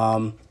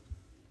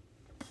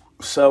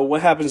 So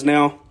what happens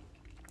now?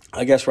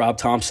 I guess Rob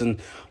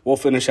Thompson will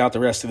finish out the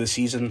rest of the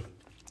season.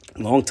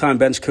 Longtime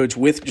bench coach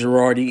with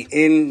Girardi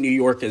in New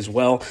York as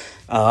well,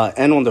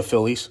 and on the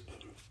Phillies.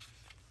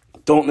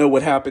 Don't know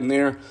what happened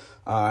there,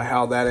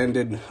 how that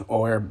ended,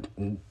 or,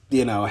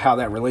 how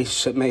that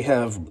relationship may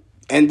have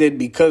ended,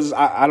 because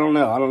I don't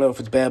know. I don't know if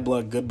it's bad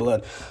blood, good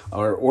blood,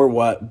 or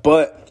what.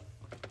 But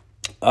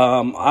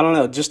I don't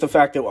know. Just the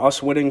fact that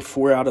us winning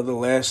 4 out of the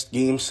last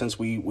games since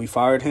we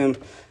fired him,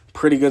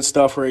 pretty good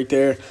stuff right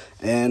there.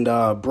 And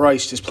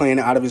Bryce just playing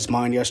out of his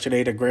mind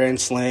yesterday. The grand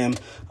slam,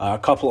 a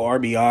couple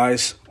of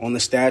RBIs on the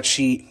stat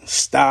sheet.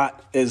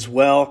 Stott as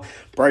well.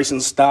 Bryson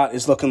Stott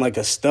is looking like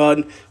a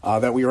stud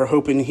that we were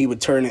hoping he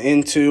would turn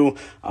into.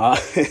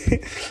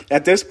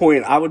 At this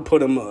point, I would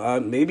put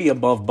him maybe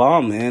above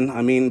Baum, man.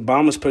 I mean,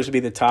 Baum was supposed to be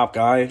the top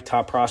guy,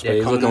 top prospect.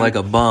 Yeah, he's looking like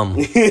a bum.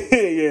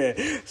 Yeah,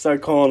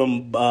 start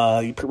calling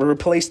him,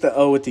 replace the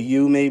O with the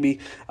U maybe.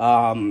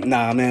 Nah,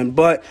 man,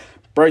 but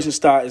Bryson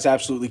Stott is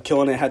absolutely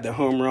killing it. Had the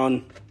home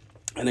run,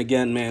 and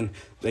again, man,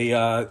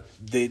 the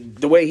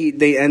way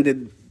they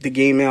ended the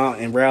game out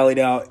and rallied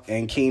out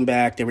and came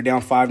back. They were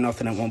down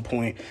 5-0 at one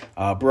point.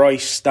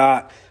 Bryce,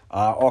 Stott,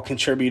 all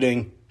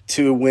contributing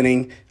to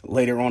winning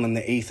later on in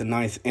the 8th and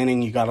 9th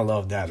inning. You gotta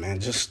love that, man.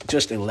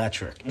 Just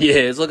electric. Yeah,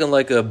 it's looking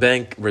like a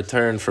bank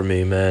return for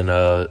me, man.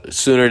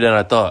 Sooner than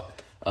I thought.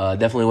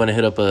 Definitely want to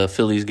hit up a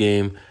Phillies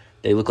game.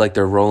 They look like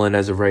they're rolling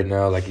as of right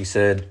now. Like you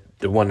said,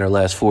 they won their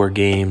last 4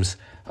 games.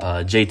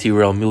 JT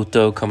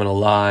Realmuto coming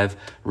alive.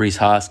 Reese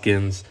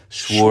Hoskins,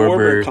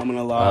 Schwarber coming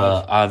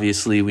alive.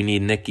 Obviously, we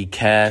need Nicky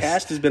Cast.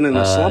 Cast has been in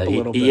the slump a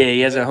little bit. Yeah,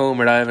 he hasn't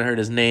homered. I haven't heard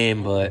his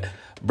name, but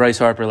Bryce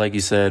Harper, like you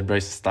said,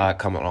 Bryce Stott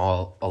coming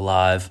all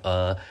alive.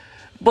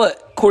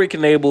 But Corey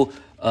Knebel,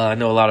 I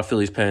know a lot of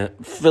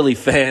Philly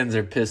fans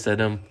are pissed at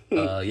him.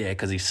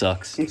 Because he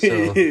sucks. So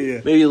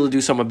maybe he'll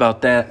do something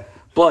about that.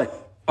 But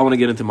I want to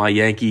get into my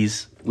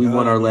Yankees. We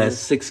won our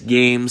last 6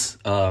 games.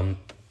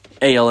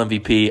 AL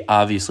MVP,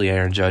 obviously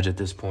Aaron Judge at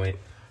this point,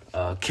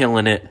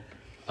 killing it.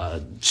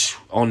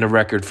 On the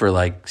record for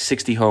like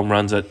 60 home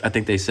runs, I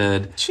think they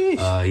said. He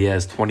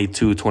has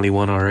 22,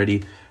 21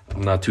 already.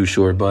 I'm not too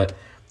sure. But,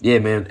 yeah,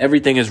 man,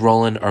 everything is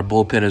rolling. Our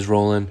bullpen is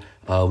rolling.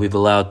 We've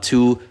allowed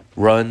 2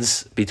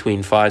 runs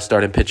between 5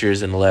 starting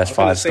pitchers in the last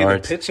 5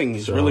 starts. The pitching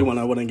is really what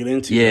I want to get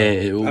into.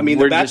 Yeah. I mean,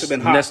 the bats have been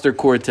hot. Nestor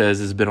Cortez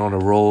has been on a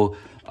roll.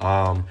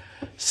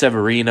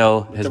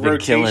 Severino has been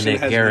killing it.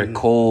 Garrett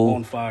Cole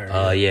on fire.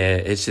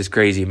 It's just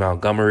crazy.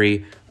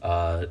 Montgomery.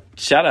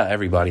 Shout out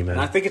everybody, man.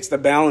 And I think it's the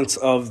balance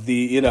of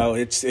the,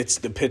 it's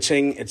the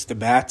pitching, it's the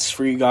bats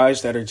for you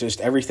guys that are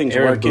just everything's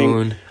Aaron working.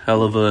 Boone,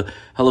 hell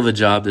of a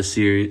job this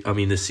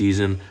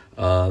season.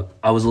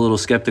 I was a little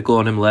skeptical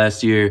on him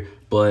last year,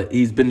 but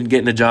he's been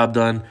getting the job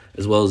done,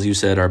 as well as you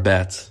said, our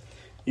bats.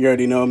 You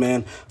already know,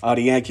 man.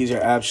 The Yankees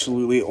are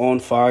absolutely on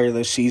fire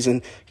this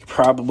season. You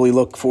probably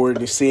look forward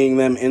to seeing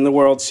them in the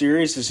World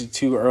Series. Is it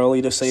too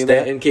early to say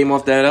that? Stanton came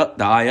off the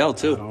IL,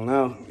 too. I don't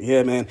know.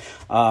 Yeah, man.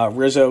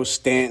 Rizzo,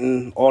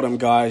 Stanton, all them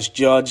guys.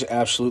 Judge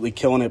absolutely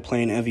killing it,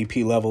 playing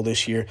MVP level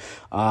this year.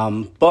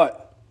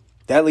 But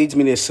that leads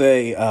me to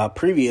say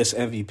previous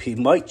MVP,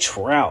 Mike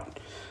Trout.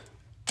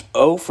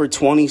 0 for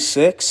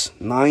 26,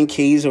 9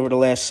 Ks over the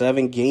last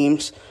 7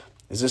 games.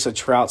 Is this a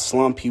Trout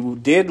slump? He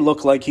did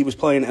look like he was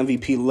playing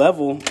MVP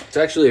level. It's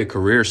actually a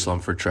career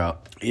slump for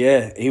Trout.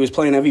 Yeah, he was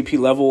playing MVP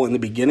level in the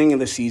beginning of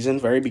the season,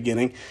 very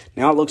beginning.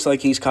 Now it looks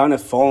like he's kind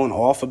of fallen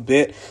off a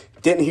bit.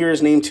 Didn't hear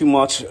his name too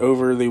much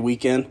over the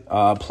weekend,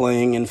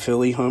 playing in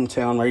Philly,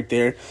 hometown right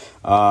there.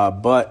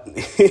 But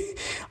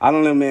I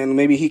don't know, man.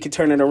 Maybe he could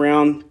turn it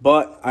around.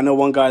 But I know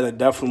one guy that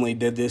definitely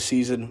did this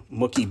season,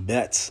 Mookie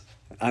Betts.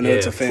 I know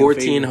it's a fan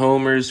 14 favorite.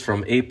 homers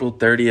from April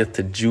 30th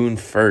to June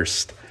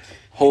 1st.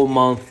 whole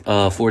month,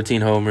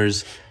 14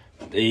 homers.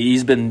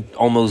 He's been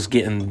almost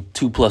getting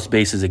 2+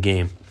 bases a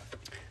game.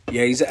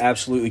 Yeah, he's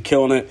absolutely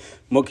killing it.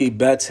 Mookie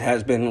Betts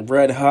has been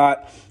red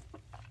hot.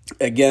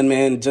 Again,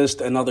 man,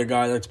 just another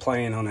guy that's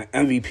playing on an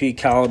MVP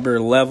caliber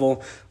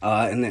level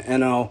in the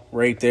NL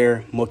right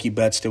there. Mookie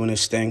Betts doing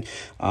his thing.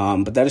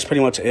 But that is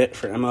pretty much it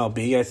for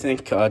MLB, I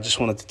think. I just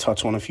wanted to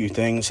touch on a few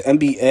things.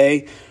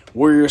 NBA,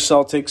 Warriors,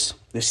 Celtics.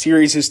 The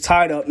series is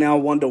tied up now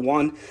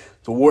 1-1.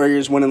 The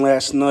Warriors winning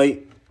last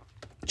night.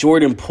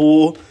 Jordan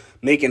Poole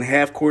making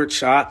half-court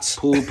shots.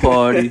 Pool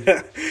party.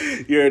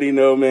 You already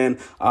know, man.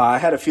 I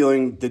had a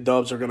feeling the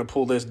Dubs are going to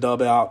pull this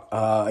dub out.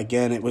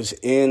 Again, it was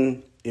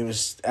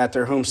at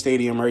their home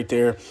stadium right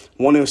there,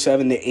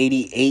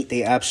 107-88.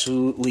 They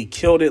absolutely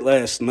killed it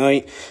last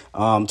night.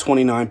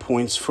 29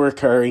 points for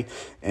Curry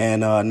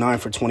and 9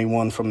 for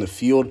 21 from the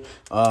field.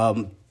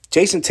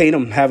 Jason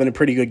Tatum having a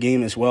pretty good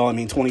game as well. I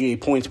mean, 28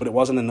 points, but it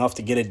wasn't enough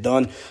to get it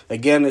done.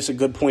 Again, it's a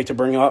good point to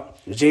bring up.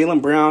 Jaylen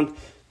Brown,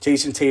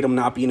 Jason Tatum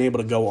not being able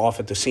to go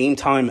off at the same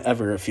time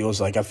ever, it feels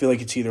like. I feel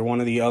like it's either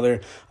one or the other.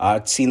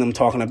 I've seen them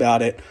talking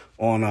about it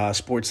on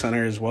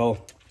SportsCenter as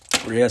well,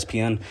 or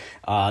ESPN.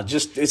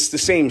 It's the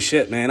same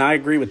shit, man. I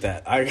agree with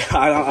that. I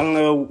don't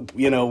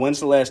know, when's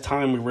the last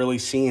time we really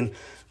seen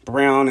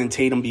Brown and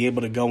Tatum be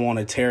able to go on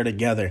a tear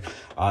together?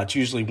 It's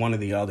usually one or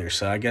the other.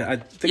 So I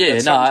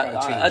think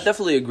I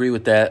definitely agree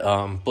with that.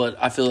 But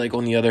I feel like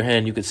on the other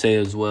hand, you could say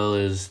as well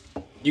as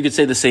you could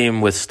say the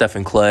same with Steph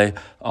and Clay.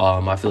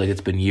 I feel like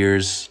it's been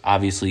years.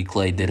 Obviously,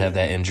 Clay did have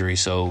that injury,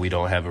 so we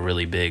don't have a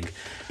really big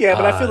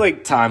but I feel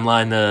like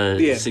timeline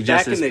to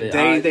suggest back in the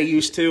day they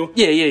used to.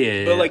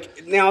 Yeah. But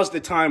like now's the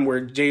time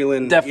where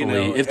Jalen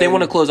definitely, if they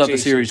want to close out the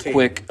series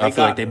quick, I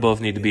feel like they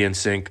both need to be in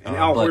sync. And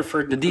Al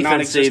Horford, the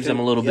defense saves them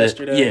a little bit.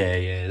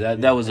 Yesterday. Yeah.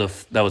 That was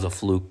a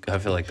fluke. I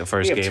feel like the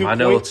first game. I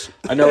know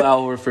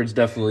Al Horford's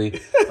definitely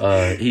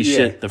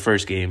shit the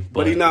first game,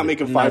 but he's not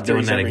making 5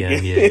 doing that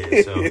again.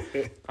 Yeah. So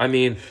I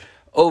mean,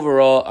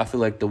 overall, I feel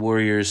like the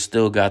Warriors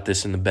still got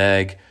this in the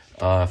bag.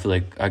 I feel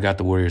like I got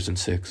the Warriors in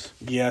 6.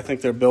 Yeah, I think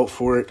they're built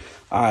for it.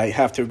 I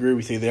have to agree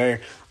with you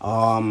there.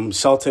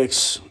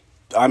 Celtics,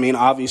 I mean,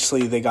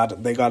 obviously they got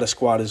a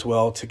squad as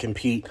well to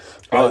compete.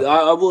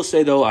 I will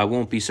say, though, I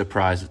won't be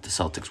surprised if the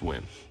Celtics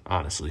win,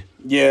 honestly.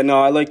 Yeah,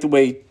 no, I like the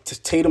way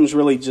Tatum's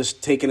really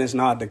just taking his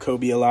nod to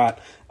Kobe a lot.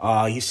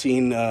 He's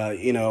seen,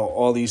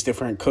 all these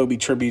different Kobe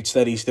tributes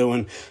that he's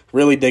doing.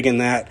 Really digging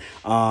that.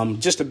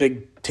 Just a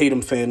big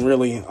Tatum fan,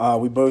 really.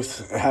 We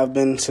both have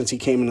been since he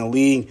came in the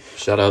league.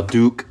 Shout out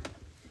Duke.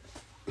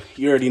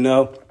 You already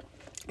know.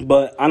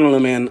 But I don't know,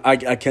 man.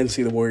 I can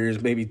see the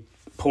Warriors maybe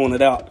pulling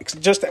it out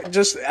just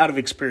out of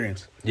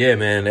experience. Yeah,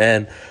 man.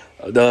 And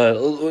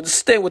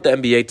stay with the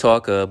NBA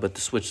talk, but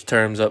to switch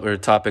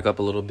topic up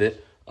a little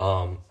bit.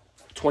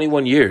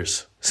 21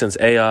 years since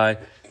AI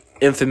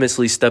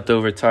infamously stepped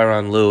over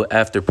Tyronn Lue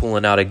after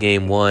pulling out a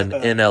Game 1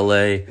 in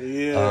L.A.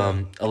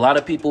 Yeah. A lot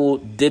of people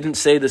didn't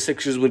say the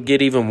Sixers would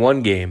get even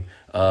one game.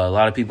 A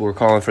lot of people were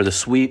calling for the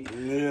sweep.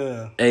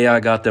 Yeah. AI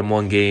got them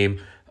one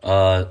game,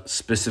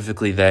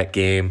 specifically that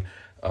game.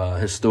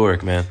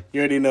 Historic, man. You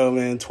already know,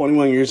 man.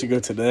 21 years ago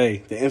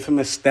today, the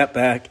infamous step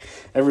back.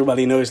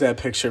 Everybody knows that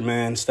picture,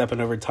 man.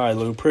 Stepping over Ty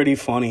Lue. Pretty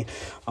funny.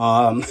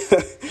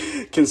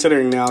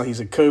 Considering now he's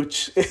a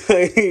coach.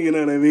 You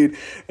know what I mean?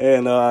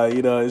 And,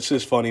 it's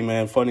just funny,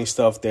 man. Funny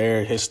stuff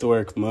there.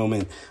 Historic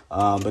moment.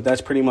 But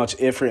that's pretty much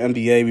it for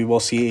NBA. We will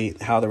see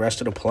how the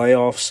rest of the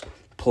playoffs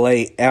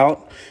play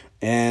out.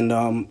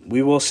 And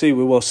we will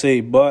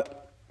see. But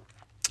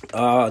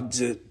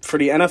for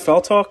the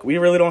NFL talk, we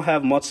really don't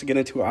have much to get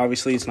into.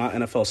 Obviously, it's not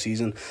NFL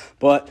season,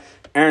 but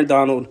Aaron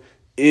Donald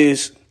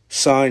is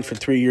signed for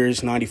 3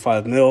 years,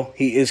 $95 million.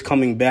 He is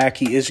coming back.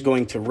 He is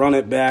going to run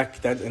it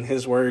back. That, in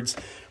his words,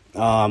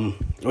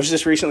 was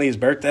just recently his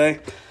birthday.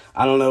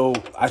 I don't know.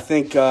 I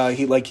think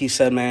he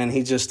said, man,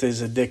 he just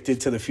is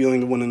addicted to the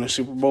feeling of winning the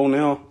Super Bowl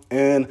now.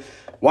 And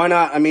why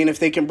not? I mean, if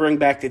they can bring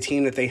back the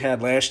team that they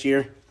had last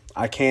year,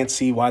 I can't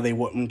see why they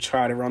wouldn't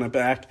try to run it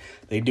back.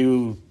 They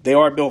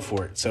are built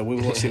for it, so we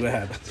will see what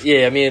happens.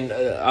 Yeah, I mean,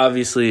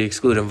 obviously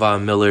excluding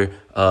Von Miller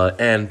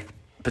and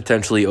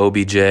potentially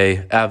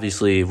OBJ,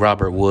 obviously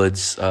Robert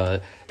Woods.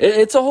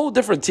 It's a whole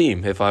different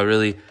team if I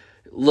really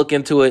look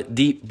into it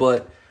deep,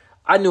 but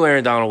I knew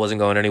Aaron Donald wasn't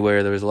going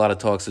anywhere. There was a lot of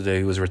talks today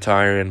he was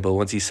retiring, but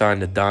once he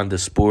signed to Donda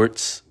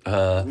Sports,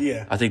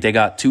 I think they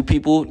got 2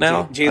 people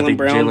now. Jaylen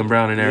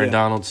Brown and Aaron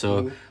Donald.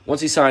 So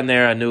once he signed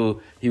there, I knew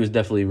he was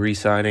definitely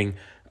re-signing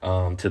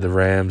to the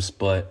Rams.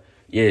 But,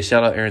 yeah,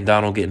 shout out Aaron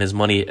Donald getting his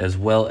money, as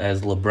well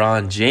as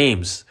LeBron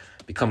James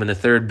becoming the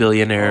 3rd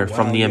billionaire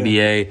from the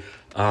NBA.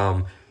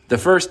 The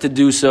first to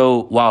do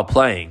so while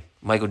playing.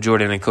 Michael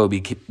Jordan and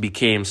Kobe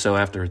became so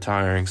after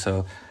retiring.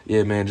 So,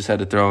 yeah, man, just had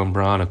to throw in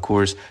Bron, of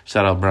course.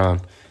 Shout out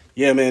Bron.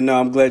 Yeah, man, no,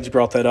 I'm glad you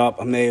brought that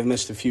up. I may have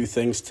missed a few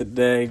things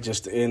today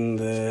just in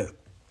the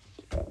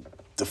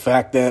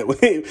fact that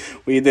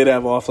we did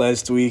have off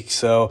last week.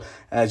 So,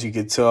 as you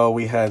could tell,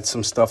 we had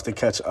some stuff to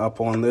catch up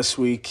on this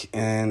week.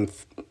 And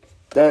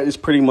that is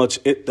pretty much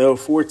it, though,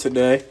 for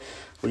today.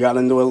 We got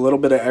into a little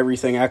bit of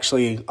everything,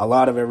 actually a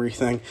lot of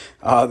everything.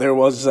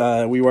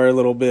 We were a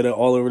little bit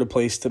all over the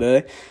place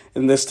today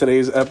in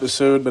today's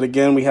episode. But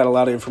again, we had a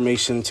lot of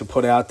information to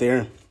put out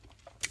there.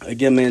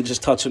 Again, man,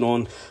 just touching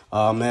on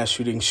mass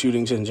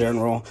shootings in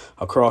general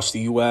across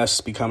the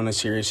U.S. becoming a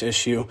serious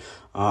issue.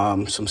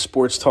 Some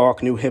sports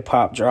talk, new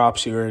hip-hop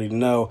drops. You already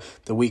know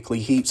the weekly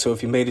heat. So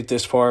if you made it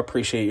this far,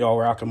 appreciate y'all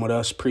rocking with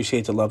us.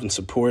 Appreciate the love and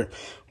support.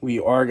 We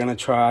are going to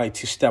try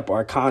to step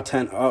our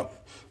content up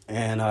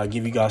and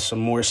give you guys some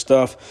more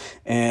stuff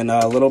and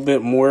a little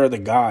bit more of the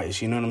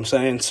guys. You know what I'm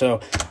saying?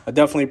 So I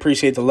definitely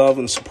appreciate the love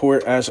and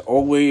support as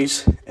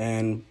always.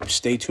 And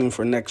stay tuned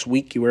for next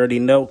week. You already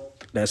know.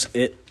 That's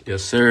it.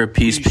 Yes, sir.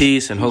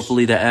 Peace. And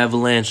hopefully the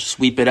Avalanche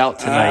sweep it out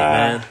tonight,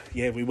 man.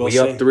 Yeah, we will We see.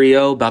 up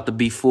 3-0, about to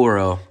be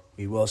 4-0.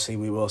 We will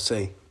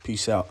see.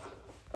 Peace out.